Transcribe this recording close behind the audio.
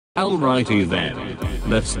Alrighty then,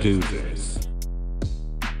 let's do this.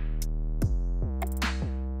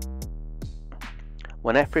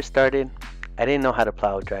 When I first started, I didn't know how to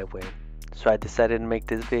plow a driveway, so I decided to make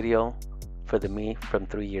this video for the me from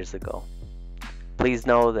 3 years ago. Please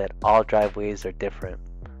know that all driveways are different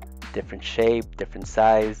shape, different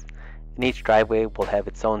size, and each driveway will have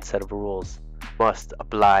its own set of rules. You must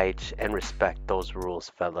oblige and respect those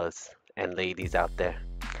rules, fellas and ladies out there.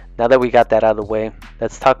 Now that we got that out of the way,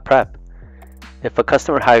 let's talk prep. If a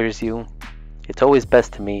customer hires you, it's always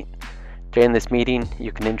best to meet. During this meeting,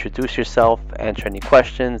 you can introduce yourself, answer any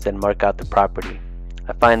questions, and mark out the property.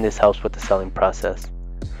 I find this helps with the selling process.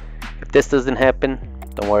 If this doesn't happen,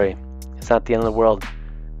 don't worry. It's not the end of the world.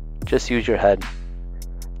 Just use your head.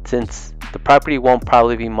 Since the property won't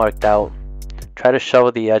probably be marked out, try to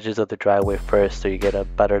shovel the edges of the driveway first so you get a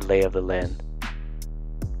better lay of the land.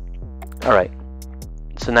 Alright,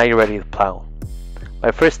 so now you're ready to plow.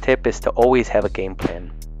 My first tip is to always have a game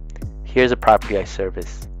plan. Here's a property I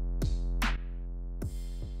service.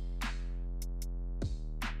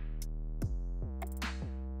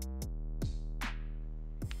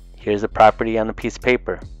 Here's a property on a piece of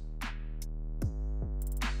paper.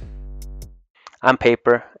 On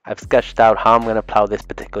paper, I've sketched out how I'm going to plow this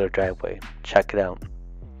particular driveway. Check it out.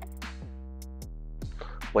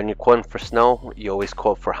 When you're quoting for snow, you always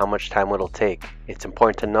quote for how much time it'll take. It's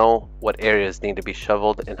important to know what areas need to be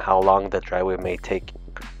shoveled and how long the driveway may take.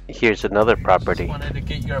 Here's another property. Just wanted to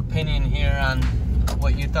get your opinion here on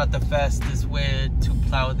what you thought the fastest way to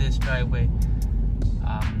plow this driveway.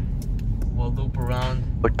 We'll loop around.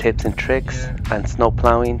 For tips and tricks on snow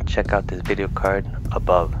plowing, check out this video card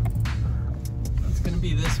above. It's gonna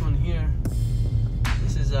be this one here.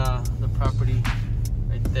 This is the property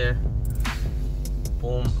right there.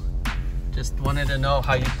 Boom. Just wanted to know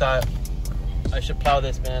how you thought I should plow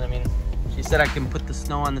this, man. I mean, she said I can put the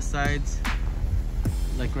snow on the sides,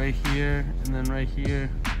 like right here and then right here.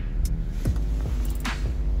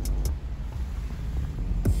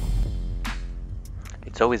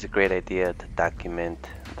 It's always a great idea to document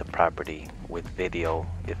the property with video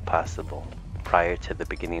if possible prior to the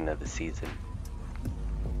beginning of the season.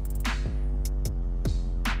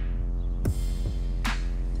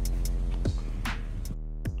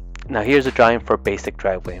 Now here's a drawing for a basic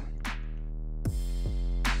driveway.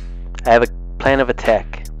 I have a plan of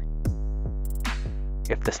attack.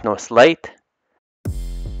 If the snow is light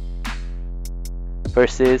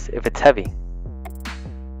versus if it's heavy.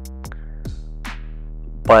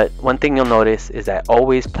 But one thing you'll notice is I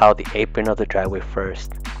always plow the apron of the driveway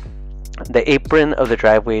first. The apron of the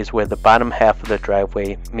driveway is where the bottom half of the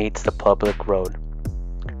driveway meets the public road.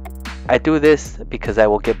 I do this because I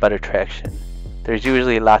will get better traction. There's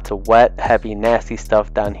usually lots of wet, heavy, nasty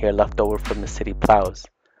stuff down here left over from the city plows.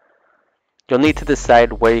 You'll need to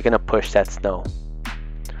decide where you're going to push that snow.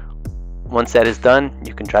 Once that is done,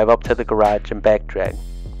 you can drive up to the garage and back drag.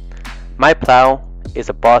 My plow is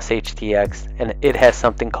a Boss HTX and it has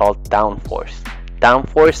something called downforce.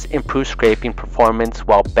 Downforce improves scraping performance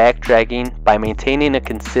while back dragging by maintaining a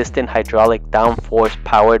consistent hydraulic downforce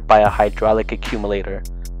powered by a hydraulic accumulator.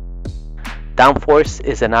 Downforce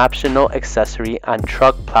is an optional accessory on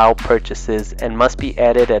truck plow purchases and must be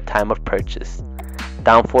added at time of purchase.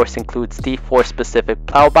 Downforce includes D-Force specific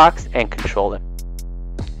plow box and controller.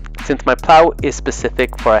 Since my plow is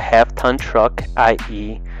specific for a half-ton truck,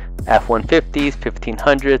 i.e. F-150s,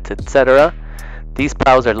 1500s, etc., these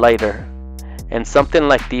plows are lighter, and something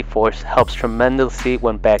like D-Force helps tremendously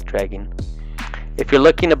when back dragging. If you're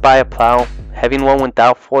looking to buy a plow, having one with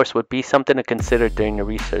downforce would be something to consider during the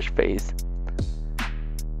research phase.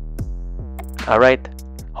 Alright,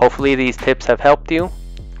 hopefully these tips have helped you.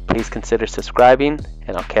 Please consider subscribing,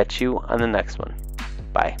 and I'll catch you on the next one.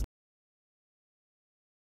 Bye.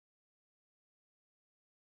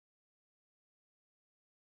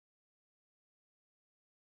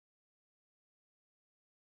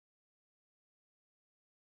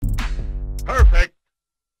 Perfect.